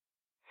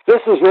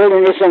This is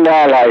Wilderness and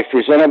Wildlife,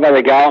 presented by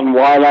the Gallatin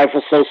Wildlife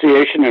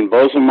Association in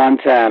Bozeman,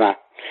 Montana.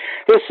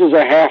 This is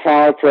a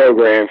half-hour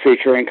program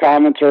featuring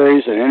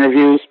commentaries and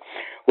interviews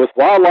with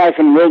wildlife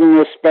and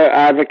wilderness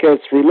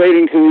advocates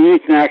relating to the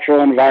unique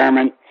natural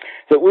environment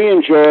that we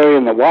enjoy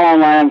in the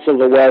wildlands of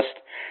the West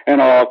and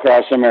all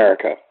across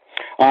America.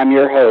 I'm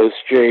your host,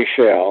 Jay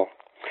Shell.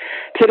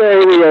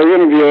 Today we are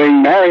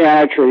interviewing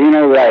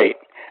Marianna Wright,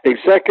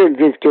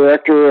 Executive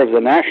Director of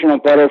the National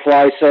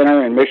Butterfly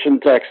Center in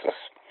Mission, Texas.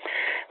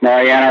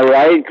 Marianna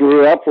Wright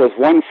grew up with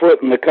one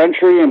foot in the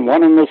country and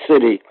one in the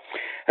city,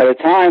 at a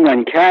time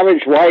when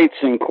cabbage whites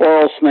and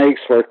coral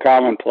snakes were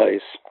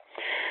commonplace.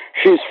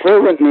 She's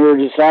fervent in her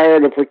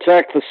desire to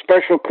protect the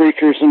special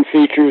creatures and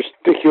features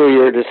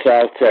peculiar to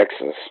South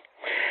Texas.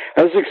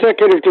 As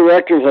Executive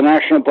Director of the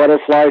National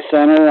Butterfly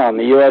Center on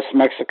the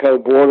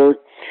U.S.-Mexico border,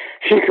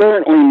 she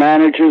currently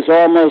manages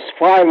almost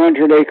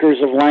 500 acres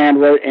of land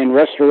in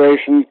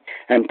restoration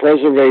and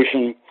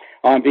preservation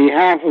on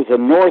behalf of the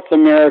North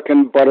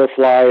American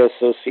Butterfly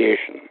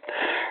Association.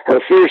 Her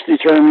fierce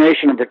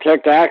determination to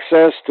protect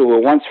access to a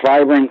once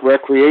vibrant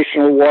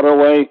recreational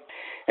waterway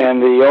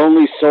and the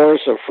only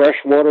source of fresh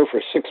water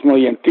for 6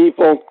 million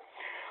people,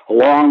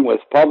 along with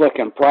public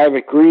and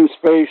private green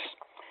space,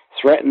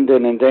 threatened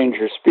and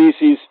endangered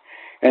species,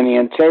 and the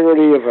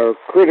integrity of a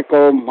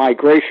critical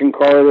migration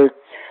corridor,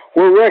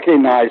 were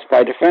recognized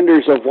by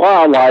defenders of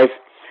wildlife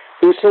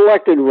who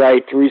selected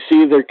Wright to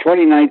receive their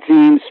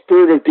 2019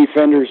 Spirit of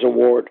Defenders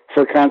Award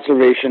for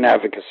Conservation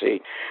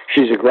Advocacy.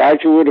 She's a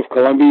graduate of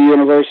Columbia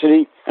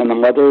University and the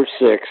mother of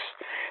 6,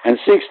 and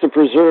seeks to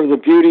preserve the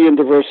beauty and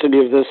diversity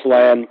of this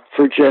land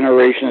for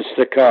generations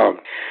to come.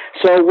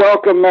 So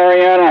welcome,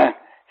 Marianna.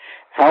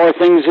 How are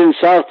things in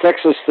South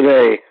Texas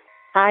today?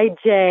 Hi,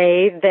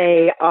 Jay.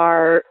 They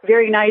are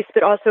very nice,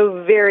 but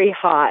also very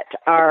hot.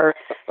 Our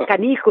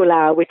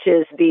canicula, which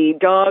is the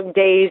dog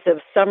days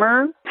of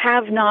summer,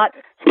 have not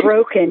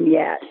broken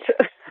yet.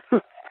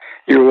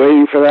 You're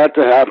waiting for that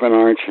to happen,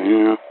 aren't you?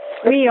 Yeah.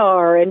 We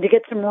are, and to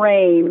get some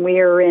rain. We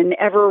are in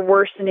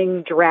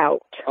ever-worsening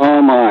drought.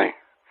 Oh, my.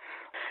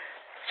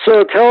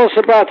 So tell us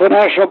about the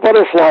National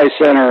Butterfly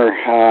Center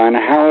and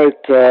how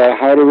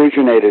it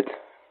originated.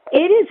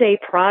 It is a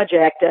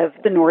project of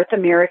the North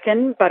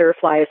American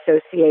Butterfly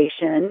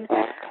Association,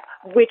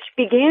 which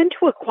began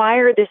to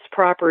acquire this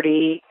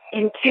property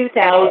in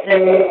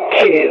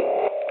 2002.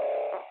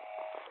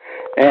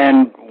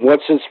 And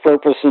what's its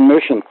purpose and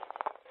mission?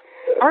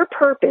 Our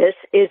purpose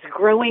is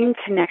growing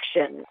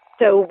connection.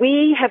 So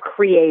we have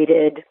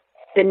created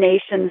the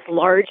nation's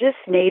largest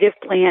native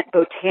plant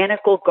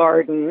botanical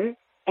garden,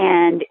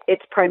 and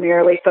it's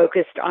primarily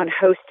focused on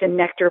host and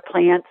nectar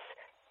plants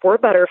for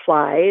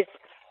butterflies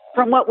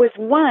from what was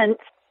once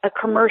a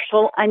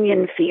commercial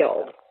onion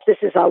field. This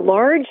is a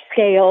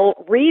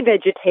large-scale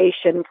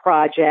revegetation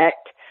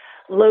project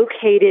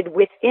located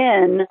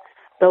within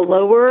the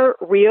lower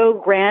Rio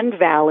Grande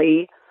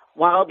Valley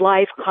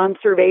Wildlife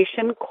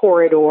Conservation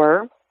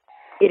Corridor.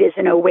 It is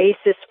an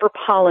oasis for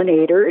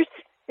pollinators,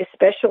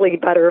 especially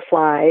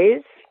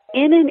butterflies,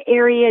 in an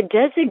area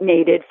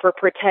designated for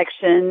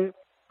protection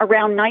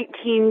around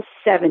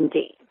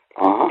 1970.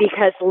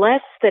 Because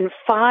less than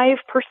 5%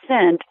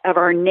 of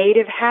our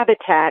native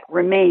habitat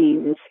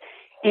remains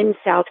in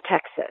South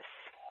Texas.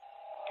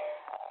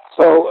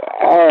 So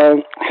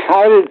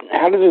how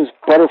did this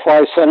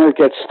Butterfly Center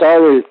get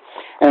started,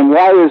 and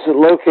why is it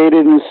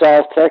located in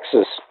South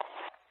Texas?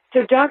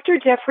 So Dr.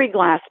 Jeffrey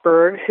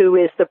Glassberg, who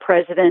is the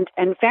president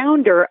and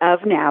founder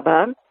of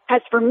NABA,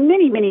 has for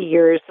many, many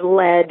years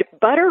led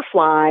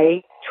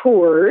butterfly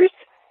tours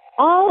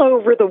all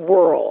over the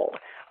world,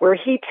 where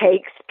he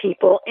takes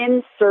people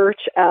in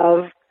search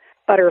of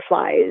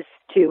butterflies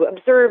to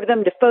observe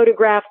them, to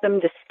photograph them,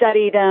 to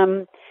study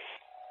them.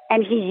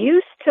 And he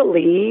used to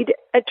lead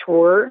a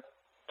tour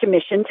to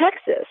Mission,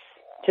 Texas,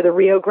 to the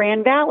Rio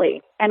Grande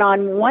Valley. And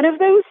on one of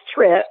those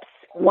trips,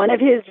 one of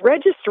his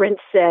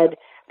registrants said,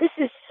 "This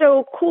is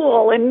so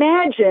cool.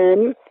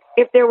 Imagine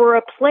if there were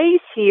a place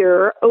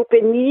here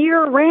open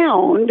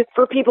year-round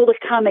for people to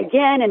come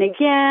again and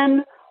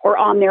again, or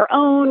on their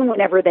own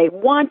whenever they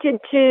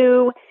wanted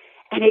to,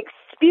 and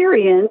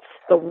experience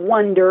the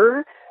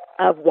wonder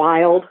of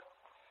wild,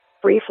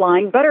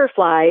 free-flying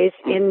butterflies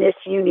in this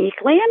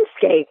unique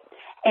landscape."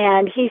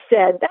 And he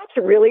said, "That's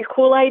a really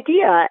cool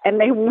idea." And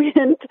they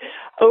went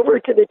over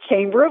to the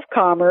Chamber of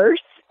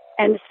Commerce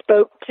and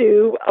spoke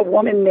to a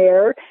woman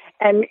there.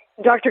 And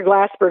Dr.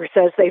 Glassberg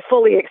says they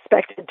fully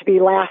expected to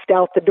be laughed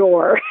out the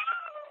door.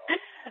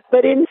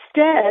 But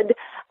instead,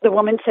 the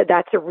woman said,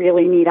 "That's a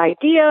really neat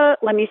idea.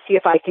 Let me see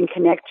if I can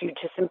connect you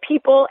to some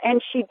people."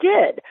 And she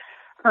did.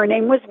 Her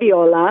name was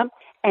Viola,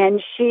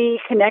 and she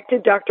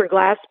connected Dr.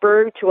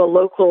 Glassberg to a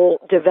local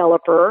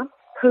developer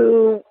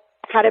who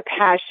had a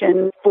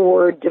passion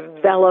for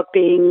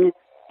developing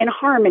in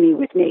harmony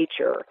with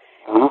nature,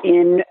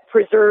 in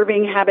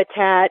preserving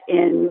habitat,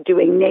 in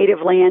doing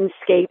native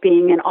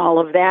landscaping and all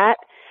of that.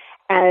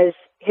 As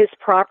his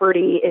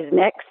property is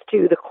next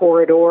to the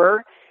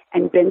corridor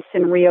and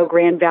Benson Rio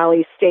Grande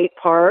Valley State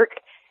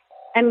Park,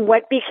 and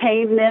what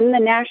became then the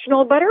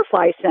National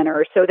Butterfly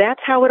Center. So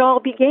that's how it all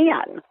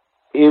began.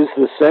 Is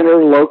the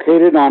center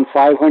located on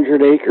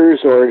 500 acres,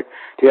 or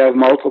do you have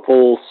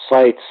multiple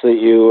sites that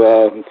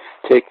you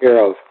take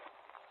care of?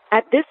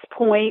 At this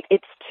point,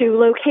 it's 2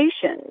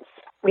 locations.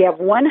 We have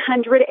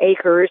 100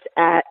 acres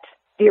at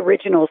the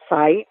original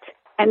site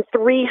and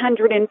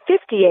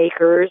 350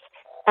 acres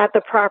at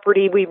the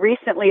property we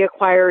recently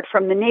acquired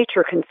from the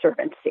Nature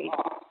Conservancy.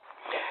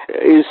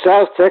 Is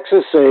South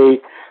Texas a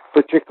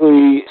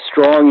particularly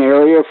strong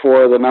area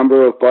for the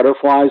number of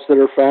butterflies that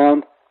are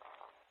found?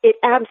 It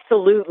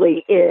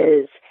absolutely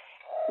is.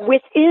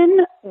 Within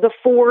the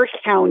 4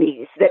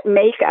 counties that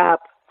make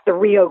up the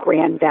Rio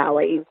Grande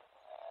Valley,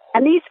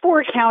 and these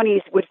 4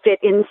 counties would fit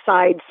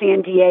inside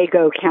San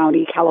Diego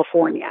County,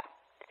 California.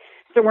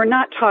 So we're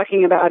not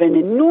talking about an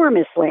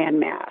enormous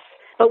landmass.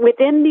 But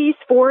within these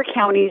 4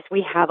 counties,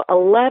 we have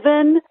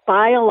 11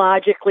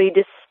 biologically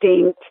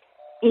distinct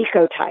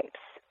ecotypes.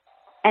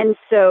 And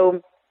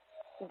so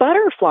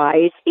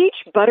butterflies, each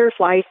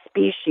butterfly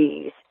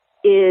species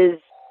is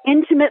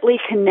intimately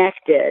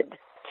connected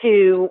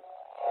to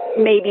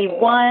maybe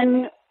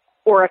one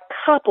or a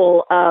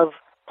couple of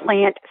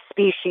plant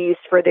species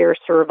for their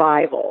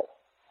survival.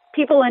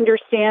 People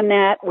understand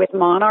that with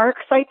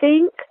monarchs, I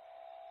think.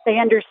 They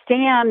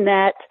understand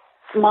that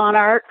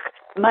monarch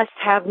must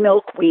have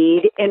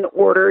milkweed in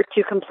order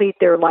to complete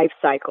their life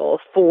cycle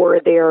for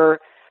their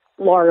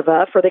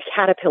larvae, for the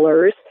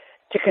caterpillars,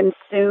 to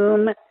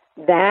consume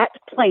that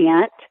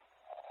plant,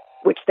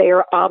 which they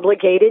are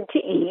obligated to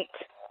eat,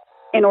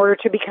 in order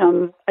to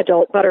become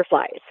adult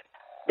butterflies.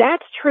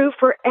 That's true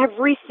for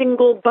every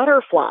single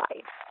butterfly.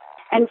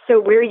 And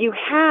so where you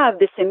have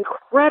this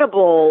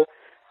incredible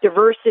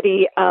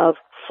diversity of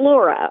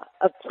flora,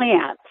 of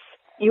plants,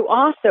 you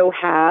also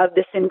have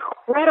this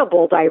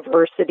incredible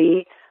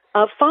diversity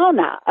of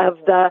fauna, of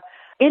the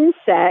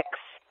insects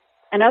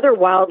and other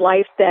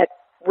wildlife that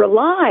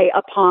rely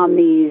upon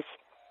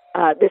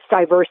this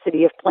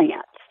diversity of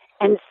plants.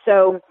 And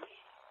so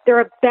there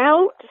are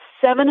about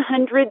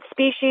 700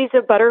 species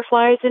of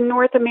butterflies in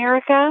North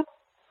America,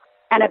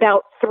 and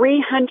about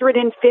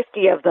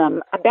 350 of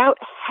them, about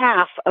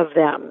half of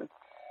them,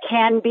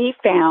 can be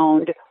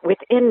found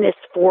within this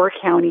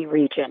 4-county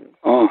region.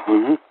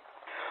 Uh-huh.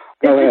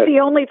 This is the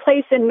only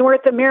place in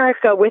North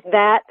America with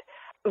that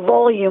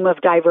volume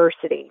of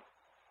diversity.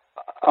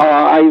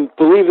 I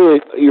believe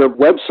that your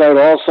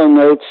website also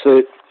notes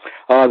that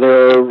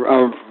there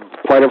are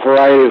quite a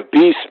variety of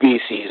bee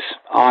species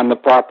on the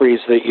properties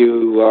that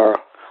you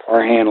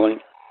are handling.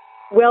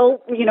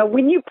 Well, you know,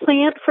 when you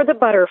plant for the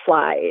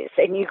butterflies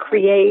and you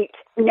create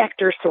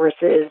nectar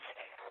sources,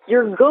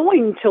 you're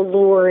going to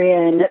lure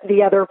in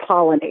the other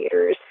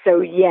pollinators.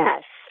 So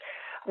yes,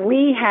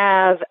 we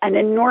have an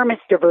enormous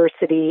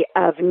diversity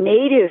of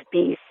native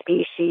bee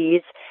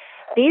species.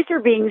 These are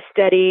being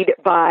studied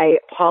by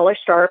Paula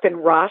Sharp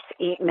and Ross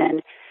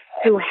Eatman,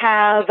 who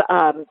have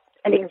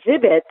an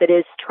exhibit that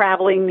is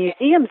traveling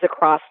museums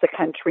across the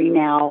country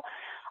now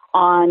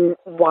on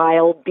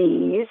wild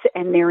bees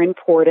and their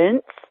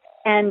importance.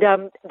 And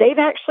they've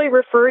actually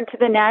referred to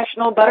the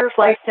National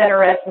Butterfly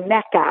Center as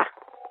Mecca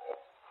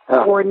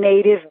for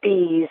native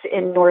bees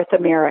in North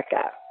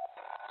America.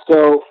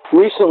 So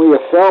recently a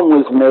film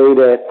was made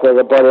at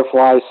the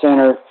Butterfly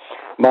Center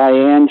by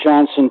Ann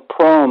Johnson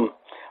Prum.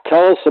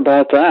 Tell us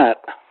about that.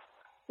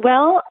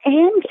 Well,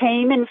 Ann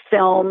came and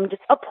filmed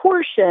a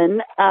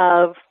portion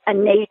of a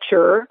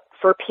Nature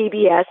for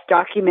PBS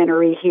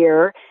documentary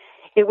here.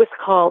 It was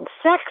called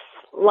Sex,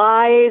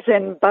 Lies,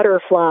 and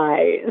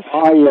Butterflies.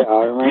 Oh, yeah,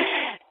 I remember.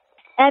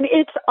 And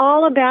it's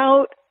all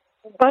about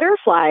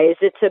butterflies.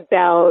 It's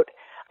about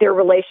their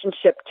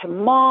relationship to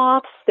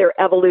moths, their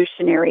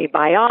evolutionary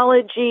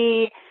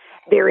biology,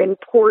 their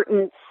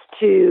importance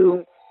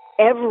to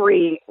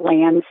every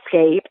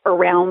landscape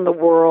around the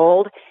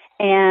world,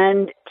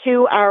 and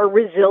to our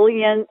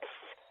resilience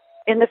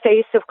in the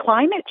face of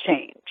climate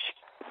change.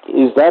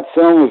 Is that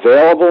film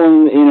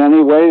available in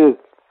any way that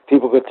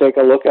people could take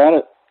a look at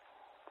it?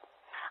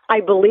 I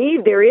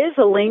believe there is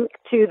a link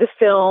to the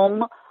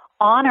film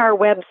on our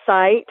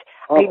website.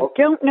 I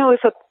don't know if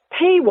a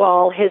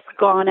paywall has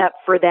gone up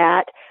for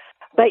that,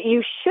 but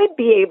you should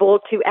be able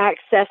to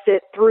access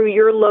it through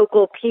your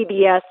local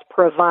PBS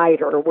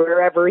provider,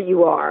 wherever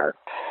you are.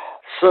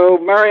 So,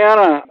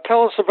 Marianna,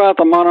 tell us about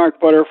the monarch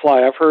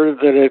butterfly. I've heard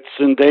that it's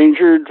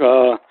endangered,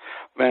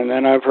 and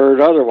then I've heard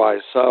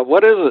otherwise.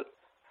 What is it?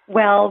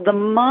 Well, the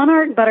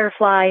monarch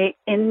butterfly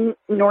in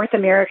North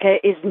America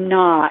is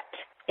not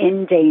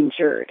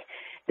endangered.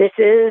 This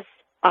is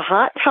a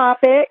hot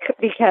topic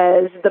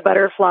because the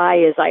butterfly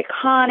is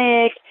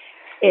iconic.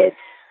 It's,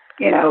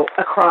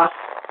 across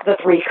the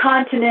 3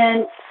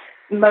 continents.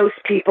 Most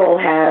people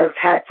have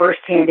had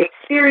firsthand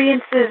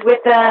experiences with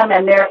them,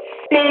 and they're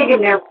big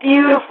and they're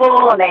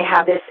beautiful, and they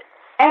have this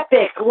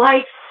epic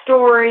life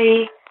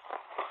story.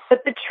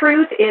 But the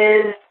truth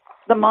is,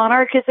 the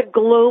monarch is a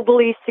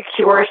globally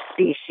secure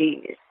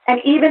species. And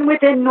even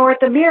within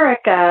North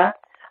America,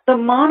 the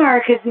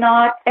monarch is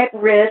not at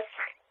risk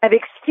of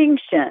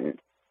extinction.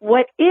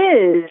 What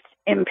is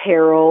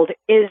imperiled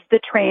is the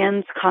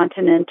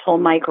transcontinental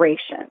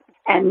migration.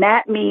 And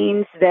that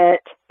means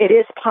that it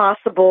is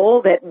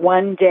possible that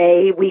one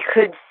day we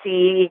could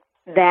see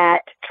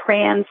that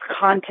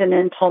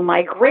transcontinental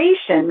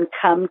migration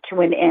come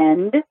to an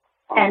end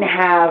and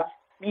have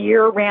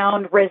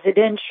year-round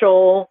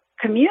residential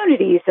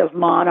communities of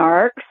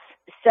monarchs,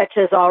 such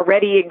as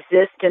already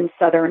exist in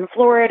southern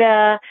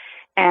Florida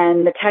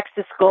and the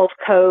Texas Gulf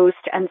Coast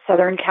and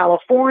Southern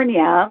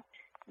California,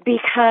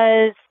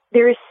 because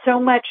there is so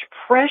much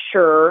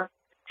pressure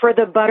for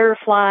the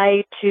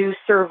butterfly to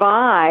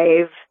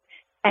survive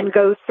and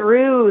go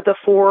through the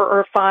 4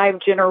 or 5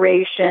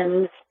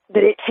 generations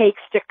that it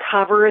takes to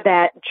cover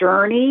that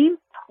journey,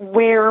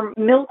 where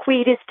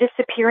milkweed is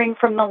disappearing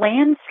from the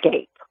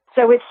landscape.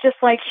 So it's just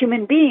like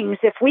human beings.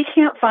 If we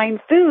can't find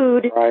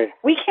food,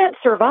 we can't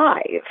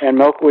survive. And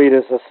milkweed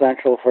is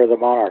essential for the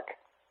monarch.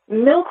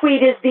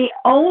 Milkweed is the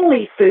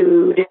only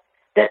food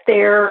that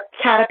their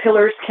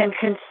caterpillars can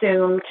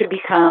consume to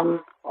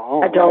become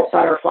adult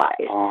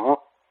butterflies.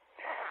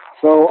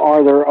 So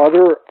are there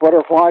other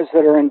butterflies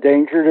that are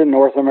endangered in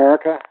North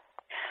America?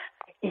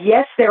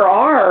 Yes, there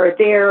are.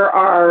 There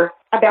are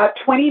about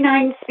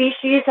 29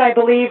 species, I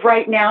believe,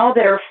 right now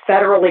that are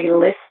federally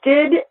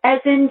listed as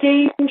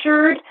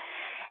endangered,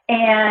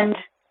 and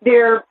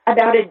there are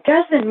about a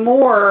dozen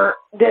more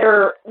that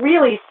are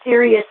really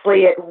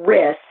seriously at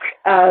risk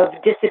of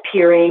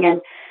disappearing,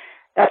 and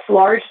that's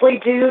largely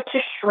due to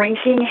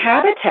shrinking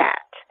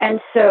habitat.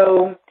 And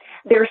so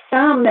there's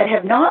some that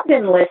have not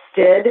been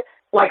listed,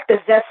 like the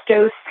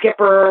Zesto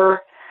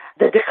skipper,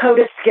 the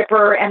Dakota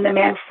skipper, and the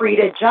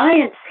Manfreda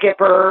giant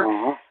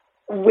skipper,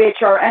 which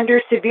are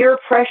under severe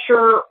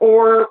pressure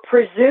or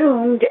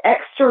presumed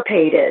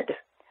extirpated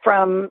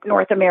from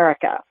North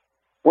America.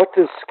 What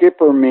does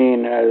skipper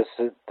mean as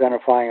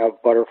identifying a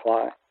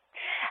butterfly?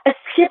 A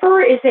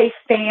skipper is a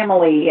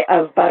family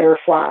of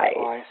butterflies.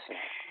 Oh, I see.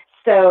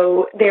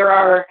 So there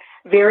are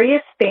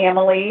various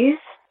families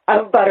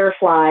of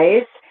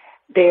butterflies.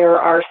 There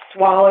are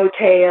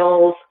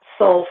swallowtails,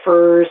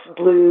 sulfurs,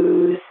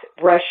 blues,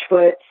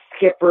 brushfoots,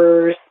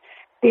 skippers.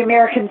 The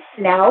American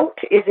snout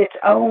is its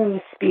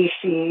own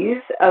species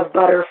of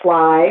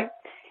butterfly,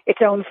 its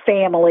own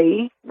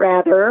family,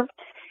 rather.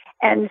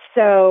 And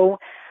so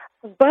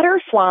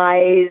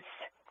butterflies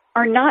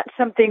are not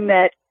something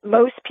that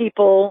most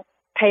people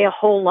pay a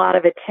whole lot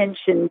of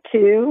attention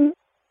to.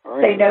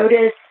 Right. They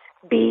notice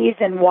bees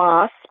and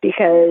wasps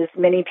because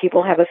many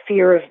people have a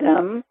fear of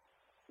them.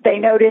 They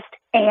noticed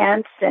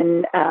ants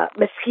and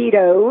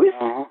mosquitoes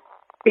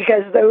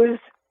because those,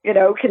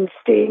 can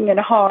sting and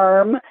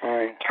harm.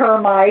 Right.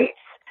 Termites,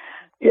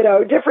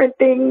 different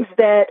things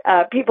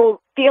that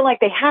people feel like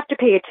they have to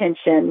pay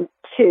attention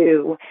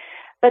to,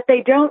 but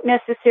they don't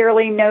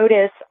necessarily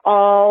notice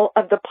all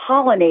of the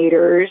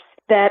pollinators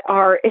that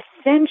are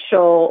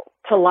essential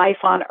to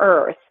life on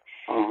Earth.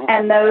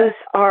 And those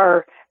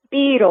are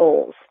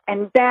beetles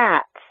and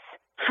bats,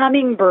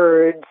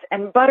 hummingbirds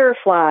and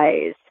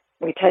butterflies.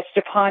 We touched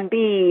upon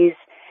bees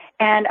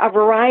and a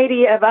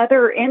variety of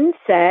other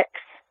insects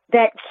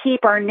that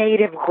keep our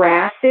native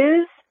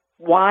grasses,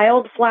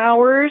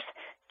 wildflowers,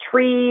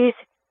 trees,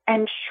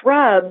 and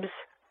shrubs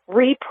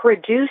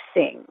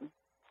reproducing.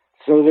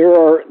 So there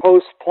are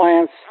host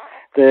plants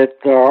that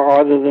are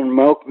other than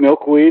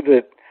milkweed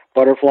that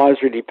butterflies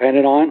are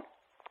dependent on?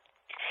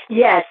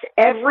 Yes,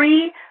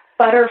 every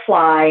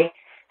butterfly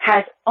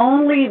has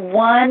only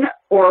one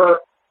or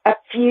a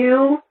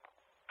few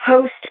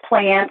host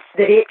plants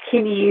that it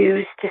can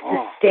use to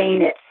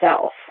sustain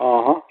itself.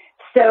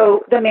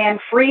 So the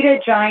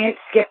Manfreda giant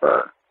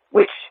skipper,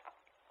 which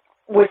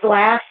was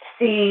last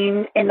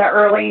seen in the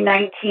early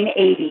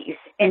 1980s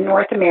in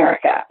North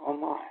America,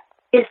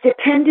 is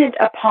dependent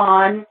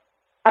upon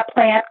a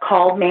plant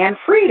called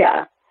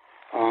Manfreda,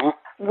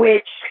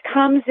 which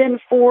comes in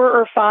 4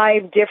 or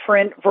 5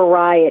 different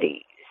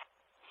varieties.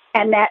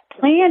 And that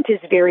plant is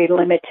very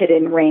limited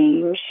in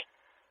range.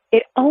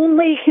 It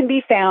only can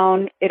be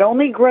found, it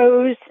only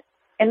grows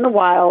in the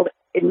wild,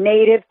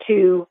 native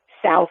to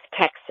South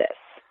Texas.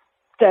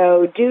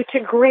 So due to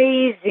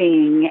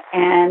grazing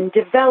and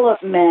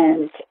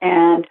development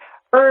and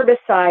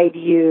herbicide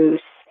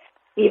use,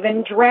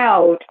 even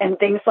drought and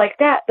things like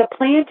that, the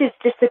plant is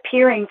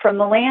disappearing from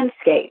the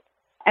landscape.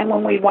 And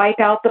when we wipe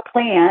out the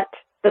plant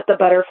that the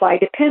butterfly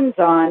depends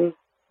on,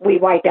 we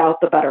wipe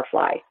out the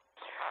butterfly.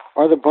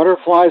 Are the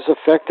butterflies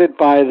affected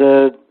by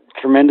the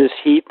tremendous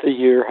heat that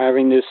you're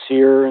having this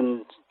year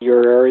in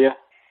your area?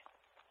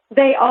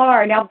 They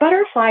are. Now,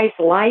 butterflies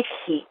like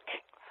heat.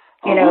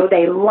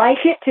 They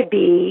like it to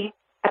be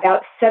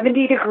about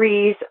 70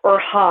 degrees or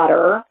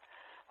hotter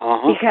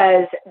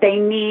because they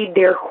need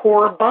their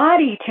core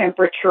body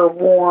temperature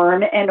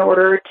warm in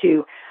order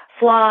to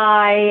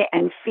fly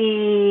and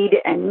feed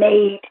and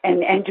mate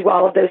and do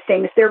all of those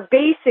things. They're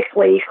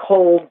basically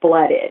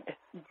cold-blooded.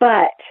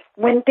 But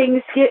when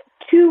things get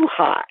too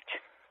hot,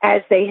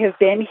 as they have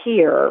been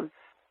here,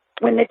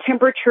 when the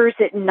temperatures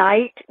at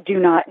night do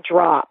not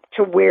drop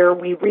to where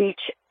we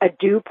reach a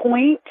dew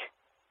point,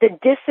 the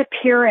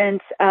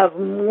disappearance of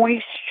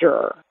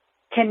moisture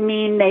can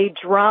mean they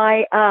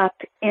dry up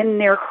in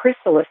their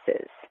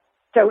chrysalises.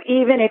 So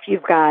even if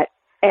you've got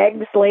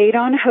eggs laid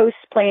on host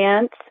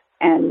plants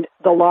and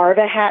the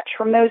larvae hatch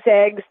from those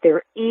eggs,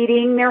 they're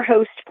eating their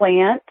host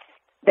plants.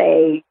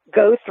 They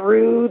go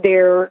through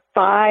their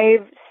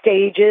 5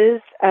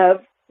 stages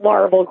of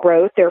larval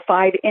growth, their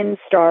 5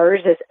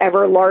 instars as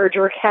ever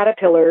larger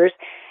caterpillars,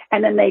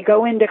 and then they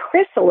go into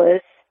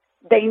chrysalis.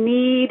 They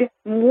need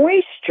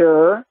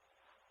moisture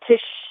to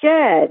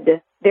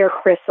shed their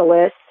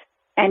chrysalis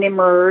and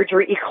emerge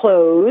or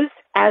eclose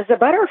as a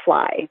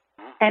butterfly.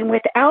 And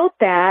without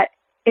that,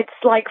 it's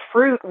like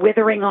fruit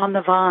withering on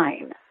the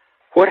vine.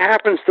 What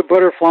happens to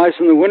butterflies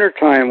in the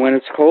wintertime when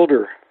it's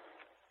colder?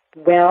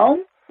 Well,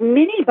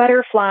 many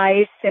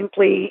butterflies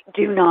simply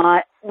do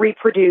not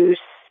reproduce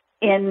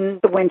in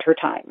the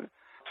wintertime.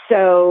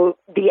 So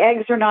the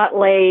eggs are not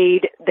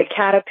laid, the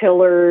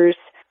caterpillars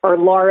or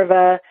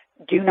larvae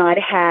do not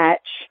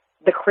hatch,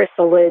 the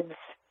chrysalids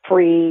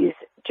freeze,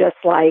 just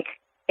like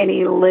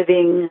any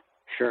living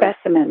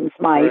specimens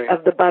might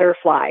of the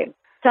butterfly.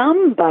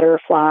 Some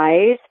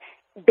butterflies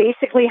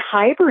basically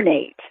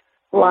hibernate,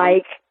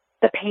 like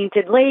the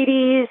painted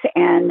ladies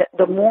and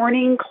the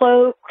mourning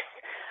cloaks.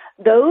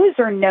 Those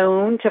are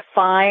known to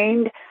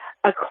find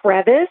a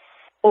crevice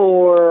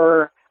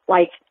or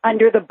like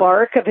under the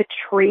bark of a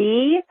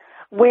tree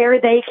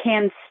where they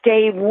can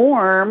stay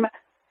warm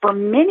for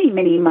many,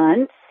 many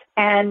months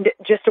and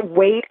just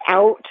wait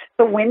out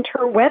the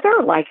winter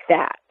weather like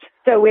that.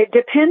 So it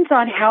depends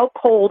on how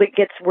cold it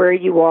gets where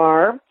you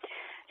are.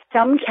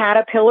 Some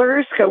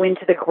caterpillars go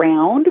into the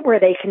ground where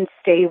they can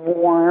stay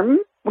warm.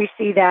 We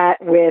see that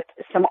with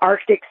some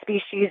Arctic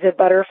species of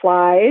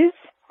butterflies.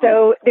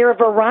 So there are a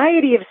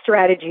variety of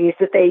strategies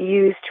that they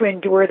use to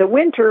endure the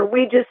winter.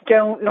 We just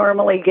don't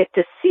normally get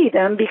to see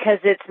them because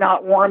it's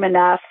not warm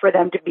enough for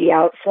them to be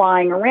out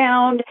flying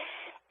around.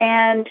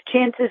 And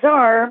chances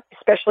are,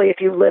 especially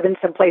if you live in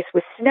some place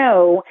with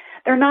snow,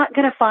 they're not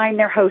going to find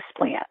their host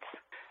plants.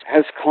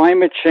 Has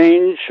climate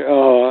change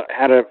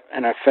had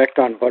an effect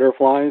on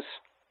butterflies?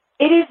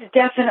 It is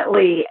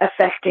definitely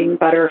affecting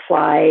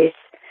butterflies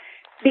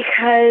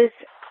because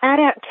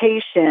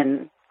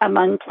adaptation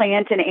among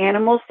plant and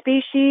animal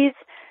species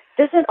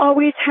doesn't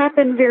always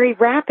happen very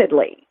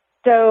rapidly.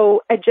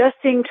 So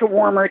adjusting to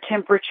warmer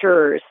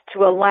temperatures,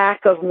 to a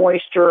lack of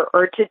moisture,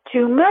 or to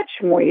too much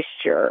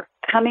moisture,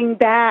 coming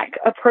back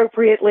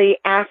appropriately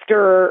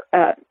after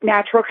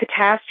natural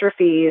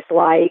catastrophes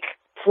like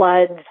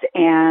floods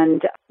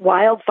and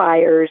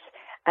wildfires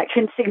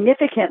can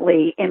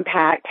significantly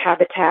impact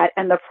habitat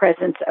and the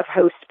presence of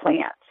host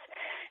plants.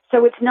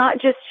 So it's not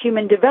just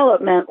human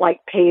development like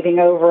paving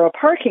over a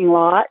parking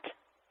lot.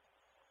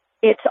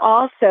 It's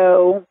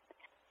also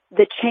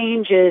the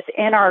changes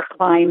in our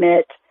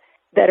climate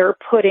that are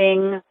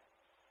putting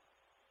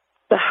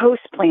the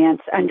host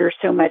plants under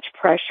so much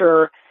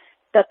pressure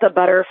that the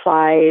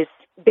butterflies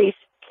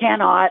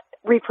cannot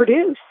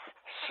reproduce.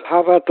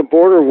 How about the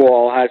border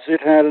wall? Has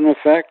it had an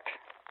effect?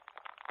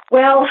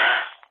 Well,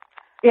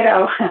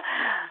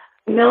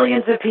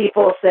 millions of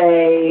people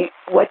say,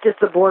 what does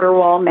the border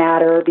wall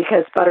matter?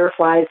 Because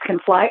butterflies can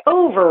fly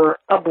over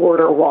a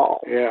border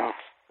wall. Yeah.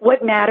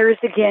 What matters,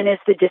 again, is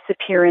the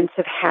disappearance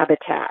of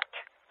habitat.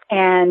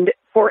 And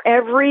for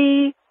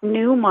every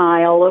new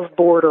mile of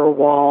border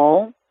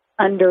wall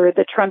under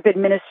the Trump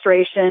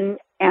administration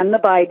and the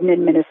Biden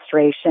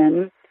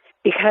administration,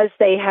 because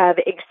they have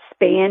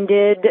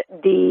expanded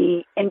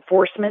the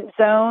enforcement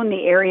zone,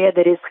 the area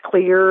that is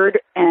cleared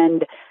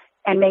and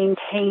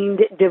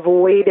maintained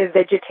devoid of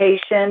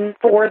vegetation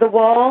for the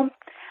wall,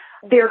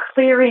 they're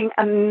clearing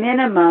a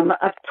minimum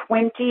of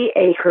 20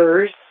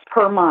 acres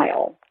per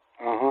mile.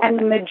 And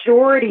the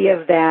majority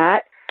of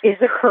that is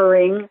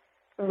occurring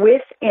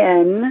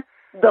within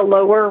the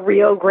lower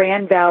Rio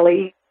Grande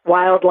Valley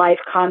Wildlife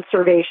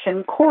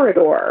Conservation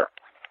Corridor.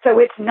 So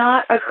it's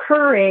not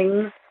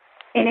occurring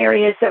in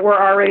areas that were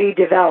already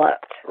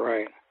developed.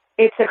 Right.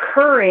 It's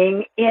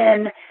occurring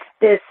in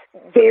this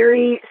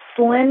very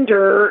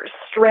slender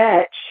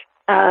stretch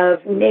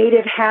of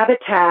native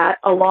habitat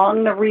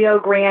along the Rio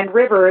Grande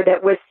River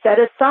that was set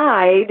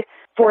aside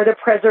for the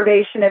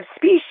preservation of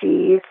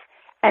species,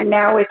 and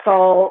now it's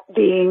all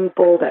being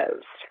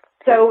bulldozed.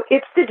 So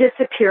it's the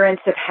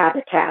disappearance of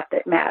habitat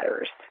that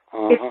matters,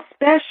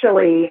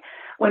 especially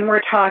when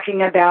we're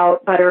talking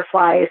about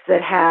butterflies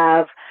that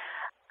have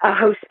a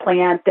host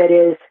plant that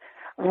is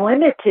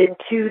limited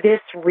to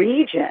this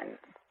region.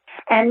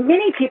 And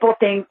many people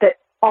think that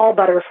all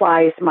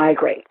butterflies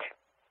migrate,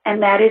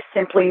 and that is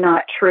simply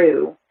not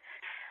true.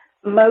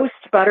 Most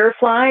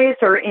butterflies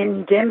are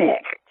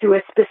endemic to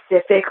a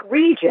specific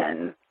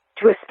region,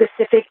 to a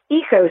specific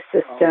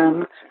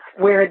ecosystem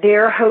where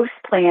their host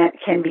plant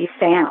can be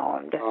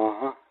found.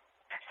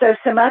 So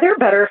some other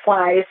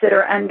butterflies that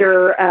are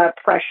under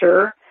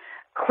pressure,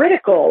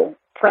 critical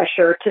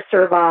pressure to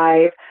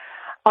survive,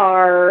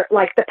 are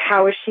like the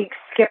Powesheik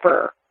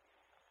skipper.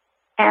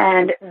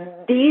 And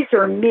these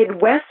are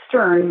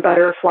Midwestern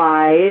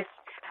butterflies,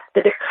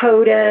 the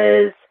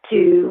Dakotas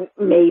to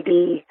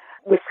maybe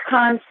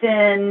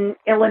Wisconsin,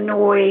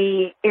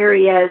 Illinois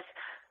areas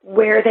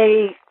where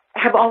they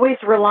have always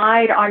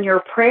relied on your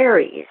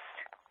prairies.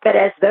 But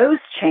as those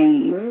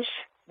change,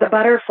 the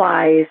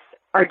butterflies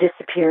are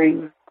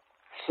disappearing.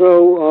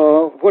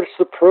 So what's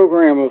the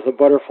program of the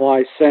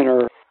Butterfly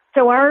Center?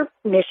 So our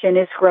mission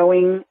is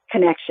growing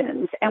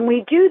connections, and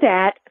we do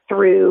that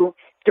through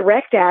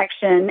direct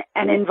action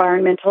and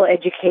environmental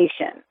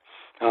education.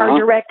 Our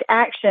direct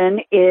action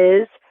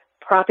is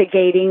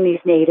propagating these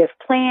native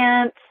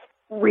plants,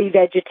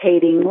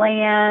 revegetating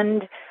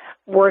land,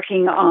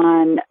 working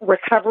on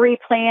recovery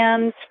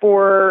plans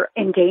for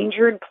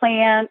endangered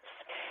plants,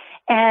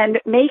 and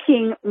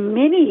making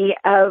many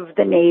of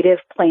the native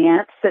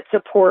plants that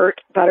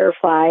support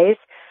butterflies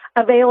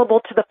available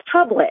to the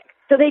public.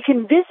 So they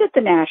can visit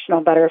the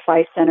National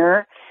Butterfly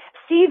Center,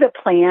 see the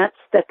plants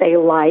that they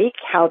like,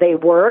 how they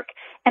work,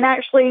 and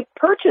actually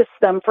purchase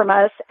them from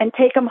us and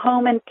take them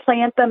home and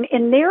plant them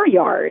in their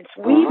yards.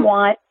 We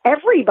want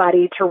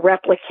everybody to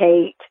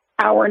replicate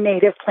our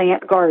native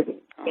plant garden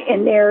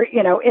in their,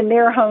 in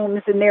their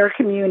homes, in their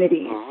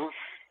communities.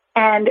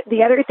 And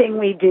the other thing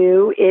we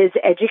do is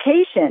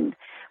education.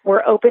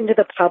 We're open to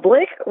the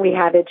public. We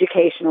have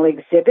educational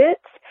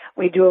exhibits.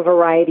 We do a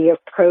variety of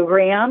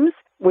programs.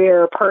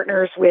 We're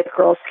partners with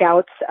Girl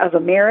Scouts of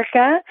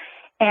America,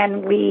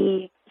 and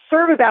we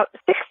serve about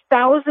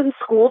 6,000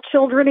 school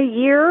children a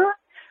year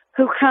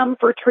who come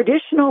for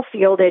traditional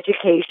field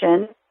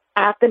education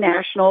at the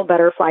National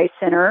Butterfly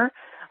Center,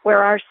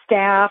 where our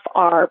staff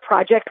are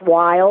Project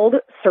Wild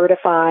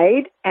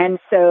certified. And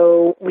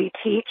so we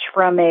teach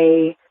from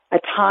a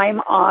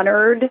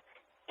time-honored,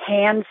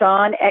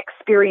 hands-on,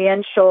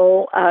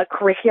 experiential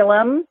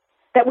curriculum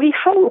that we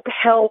hope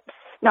helps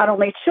not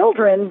only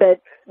children, but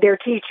their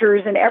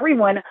teachers and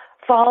everyone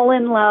fall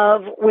in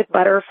love with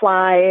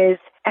butterflies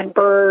and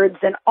birds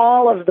and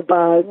all of the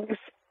bugs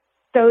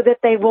so that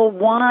they will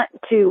want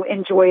to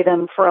enjoy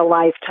them for a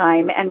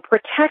lifetime and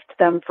protect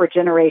them for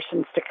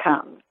generations to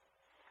come.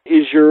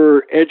 Is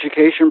your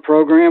education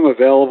program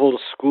available to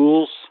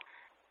schools?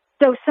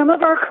 So some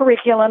of our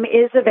curriculum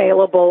is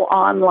available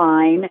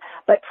online,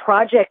 but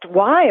Project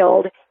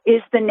Wild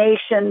is the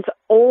nation's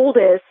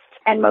oldest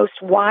and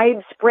most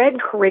widespread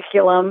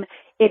curriculum.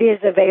 It is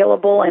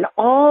available in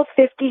all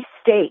 50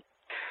 states.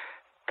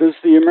 Does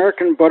the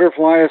American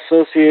Butterfly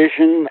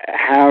Association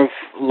have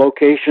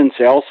locations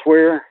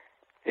elsewhere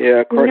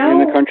in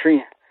the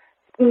country?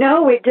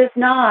 No, it does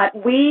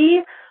not.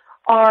 We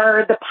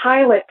are the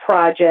pilot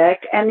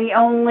project and the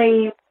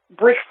only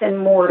bricks and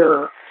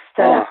mortar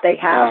setup they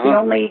have,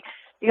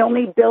 the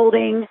only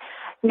building.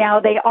 Now,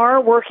 they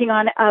are working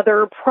on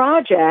other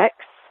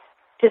projects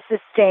to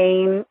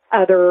sustain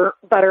other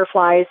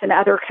butterflies and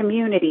other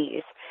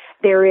communities.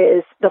 There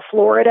is the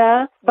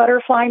Florida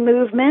Butterfly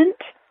Movement.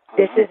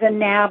 This is a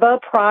NABA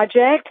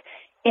project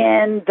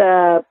in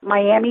the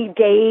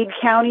Miami-Dade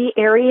County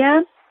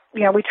area.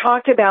 We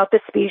talked about the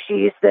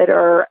species that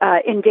are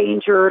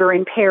endangered or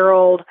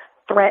imperiled,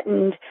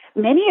 threatened.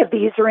 Many of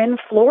these are in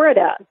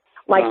Florida,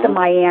 like the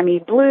Miami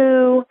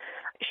Blue,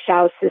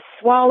 Schaus's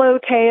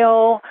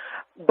Swallowtail,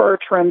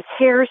 Bertram's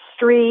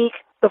Hairstreak,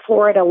 the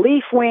Florida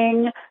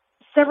Leafwing.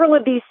 Several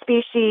of these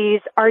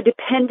species are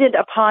dependent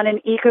upon an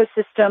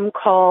ecosystem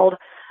called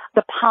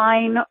the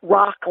pine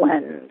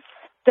rocklands.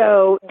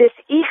 So this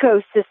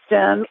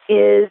ecosystem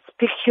is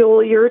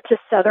peculiar to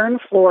southern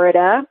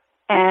Florida,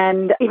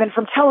 and even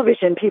from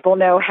television, people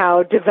know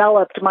how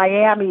developed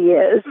Miami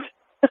is.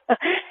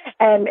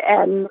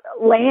 and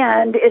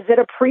land is at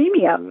a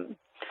premium.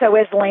 So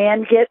as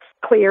land gets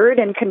cleared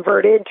and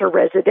converted to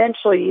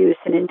residential use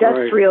and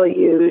industrial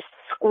use,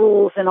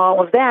 schools and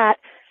all of that,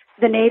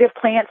 the native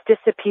plants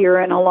disappear,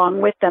 and along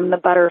with them, the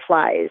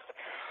butterflies.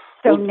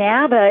 So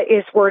NABA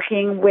is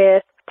working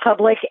with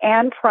public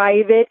and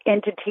private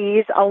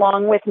entities,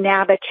 along with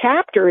NABA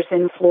chapters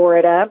in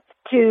Florida,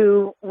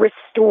 to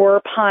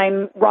restore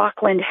pine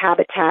rockland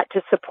habitat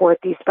to support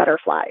these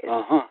butterflies.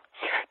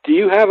 Do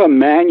you have a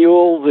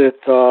manual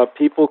that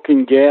people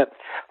can get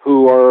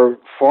who are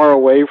far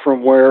away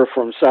from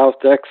South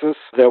Texas,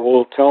 that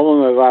will tell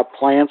them about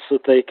plants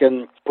that they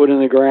can put in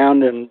the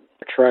ground and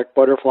attract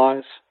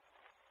butterflies?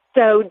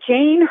 So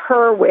Jane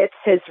Hurwitz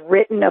has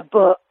written a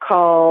book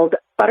called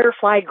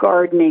Butterfly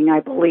Gardening,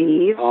 I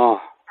believe.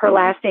 Her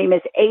last name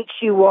is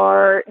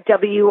Hurwitz, so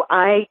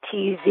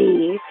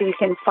you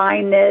can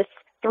find this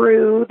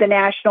through the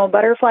National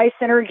Butterfly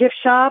Center gift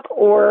shop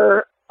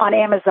or on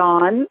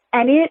Amazon.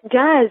 And it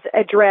does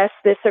address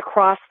this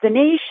across the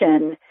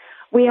nation.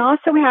 We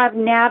also have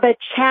NABA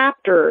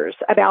chapters,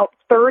 about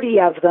 30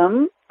 of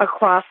them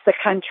across the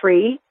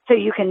country, so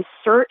you can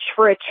search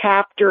for a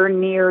chapter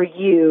near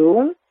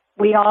you.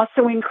 We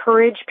also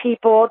encourage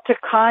people to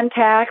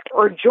contact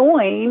or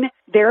join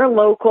their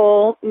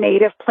local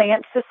native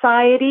plant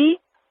society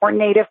or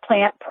native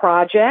plant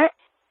project.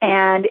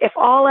 And if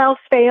all else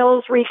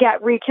fails, reach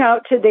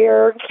out to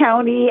their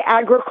county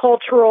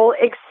agricultural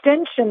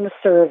extension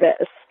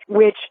service,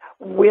 which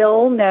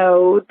will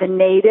know the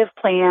native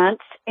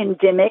plants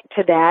endemic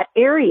to that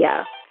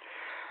area.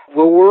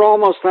 Well, we're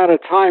almost out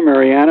of time,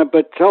 Marianna,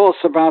 but tell us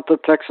about the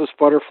Texas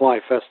Butterfly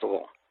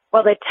Festival.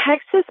 Well, the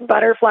Texas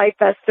Butterfly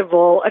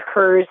Festival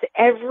occurs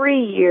every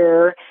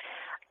year.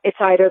 It's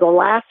either the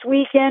last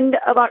weekend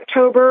of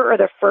October or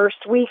the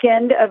first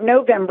weekend of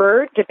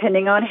November,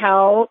 depending on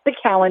how the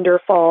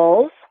calendar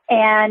falls.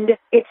 And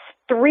it's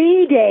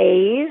 3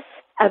 days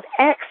of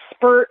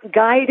expert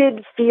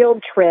guided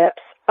field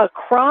trips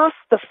across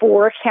the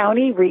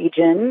 4-county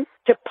region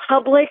to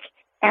public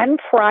and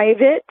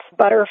private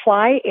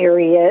butterfly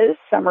areas.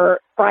 Some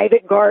are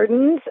private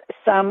gardens,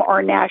 some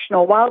are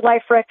national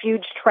wildlife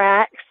refuge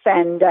tracts,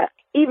 and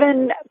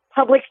even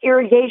public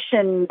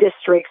irrigation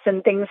districts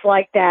and things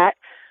like that,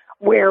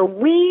 where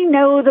we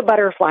know the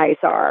butterflies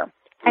are.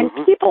 And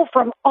people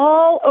from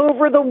all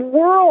over the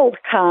world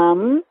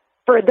come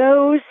for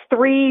those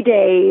 3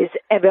 days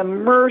of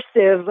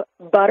immersive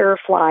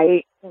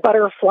butterflying.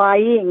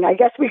 I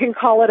guess we can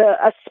call it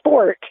a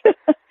sport.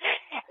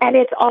 And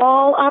it's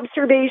all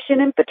observation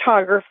and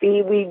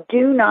photography. We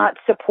do not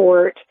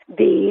support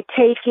the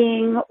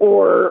taking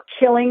or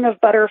killing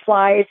of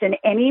butterflies in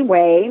any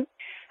way.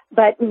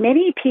 But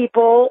many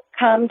people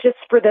come just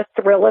for the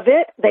thrill of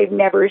it. They've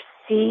never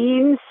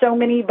seen so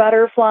many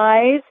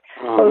butterflies,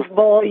 both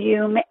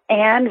volume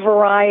and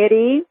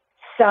variety.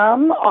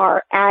 Some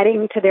are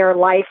adding to their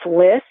life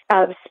list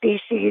of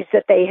species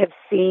that they have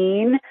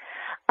seen.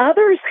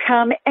 Others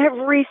come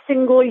every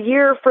single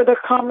year for the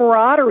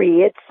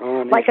camaraderie. It's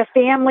like a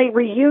family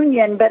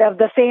reunion, but of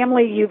the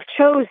family you've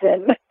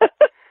chosen.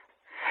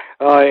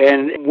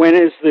 And when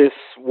is this?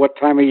 What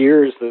time of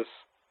year is this?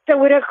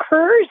 So it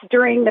occurs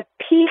during the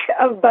peak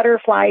of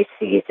butterfly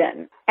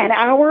season. And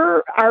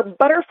our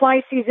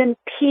butterfly season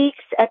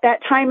peaks at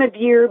that time of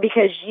year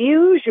because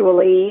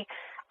usually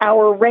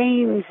our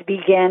rains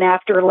begin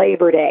after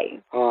Labor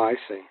Day. Oh, I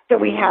see. So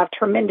we have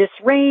tremendous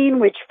rain,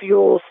 which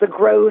fuels the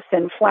growth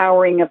and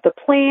flowering of the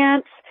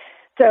plants.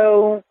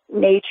 So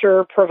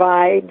nature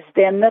provides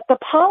then that the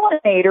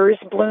pollinators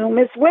bloom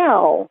as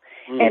well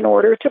in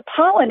order to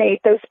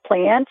pollinate those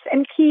plants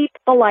and keep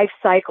the life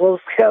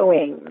cycles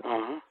going.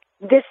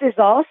 This is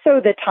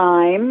also the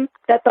time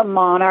that the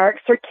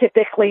monarchs are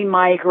typically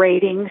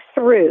migrating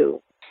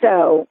through.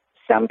 So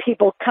some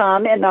people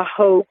come in the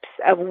hopes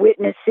of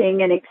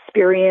witnessing and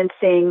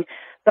experiencing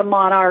the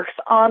monarchs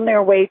on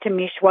their way to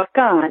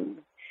Michoacan.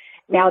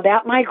 Now,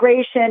 that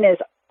migration is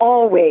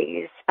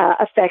always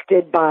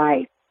affected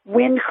by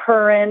wind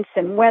currents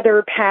and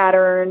weather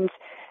patterns,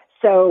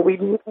 so we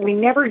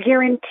never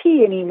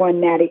guarantee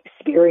anyone that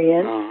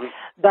experience.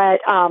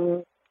 But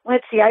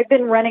let's see, I've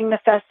been running the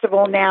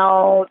festival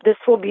now. This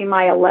will be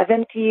my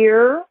 11th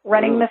year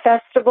running the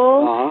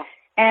festival.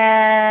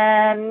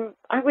 And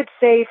I would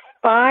say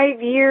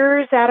 5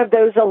 years out of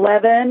those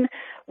 11,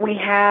 we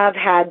have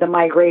had the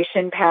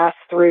migration pass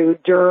through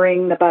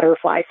during the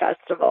Butterfly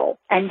Festival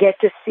and get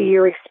to see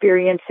or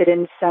experience it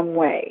in some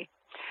way.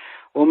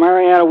 Well,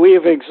 Marianna, we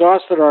have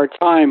exhausted our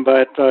time,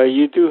 but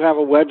you do have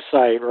a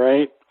website,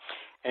 right?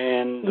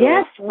 And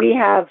yes, we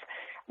have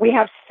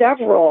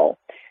several.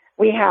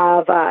 We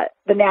have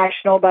the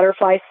National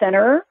Butterfly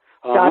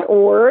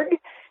Center.org.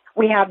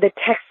 We have the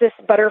Texas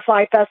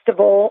Butterfly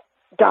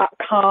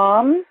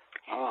Festival.com.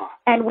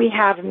 And we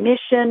have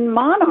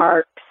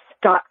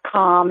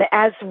missionmonarchs.com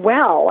as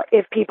well.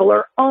 If people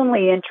are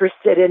only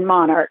interested in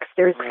monarchs,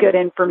 there's good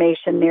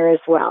information there as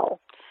well.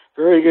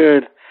 Very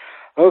good.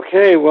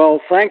 Okay,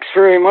 well, thanks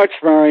very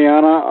much,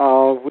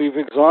 Marianna. We've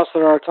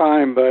exhausted our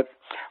time, but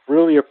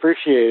really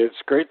appreciate it.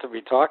 It's great to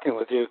be talking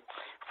with you,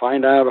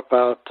 find out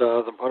about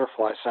the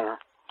Butterfly Center.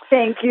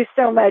 Thank you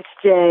so much,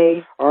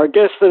 Jay. Our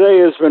guest today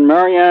has been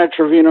Marianna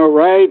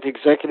Trevino-Wright,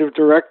 Executive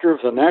Director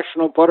of the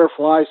National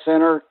Butterfly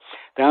Center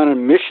down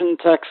in Mission,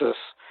 Texas,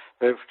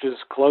 which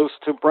is close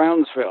to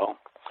Brownsville.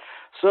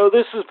 So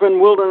this has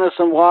been Wilderness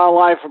and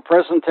Wildlife, a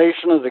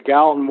presentation of the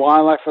Gallatin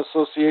Wildlife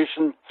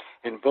Association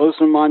in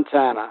Bozeman,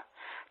 Montana.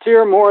 To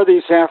hear more of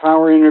these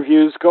half-hour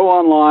interviews, go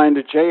online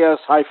to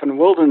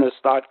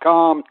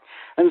js-wilderness.com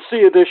and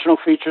see additional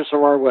features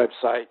of our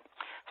website.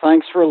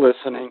 Thanks for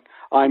listening.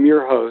 I'm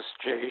your host,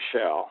 Jay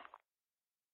Shell.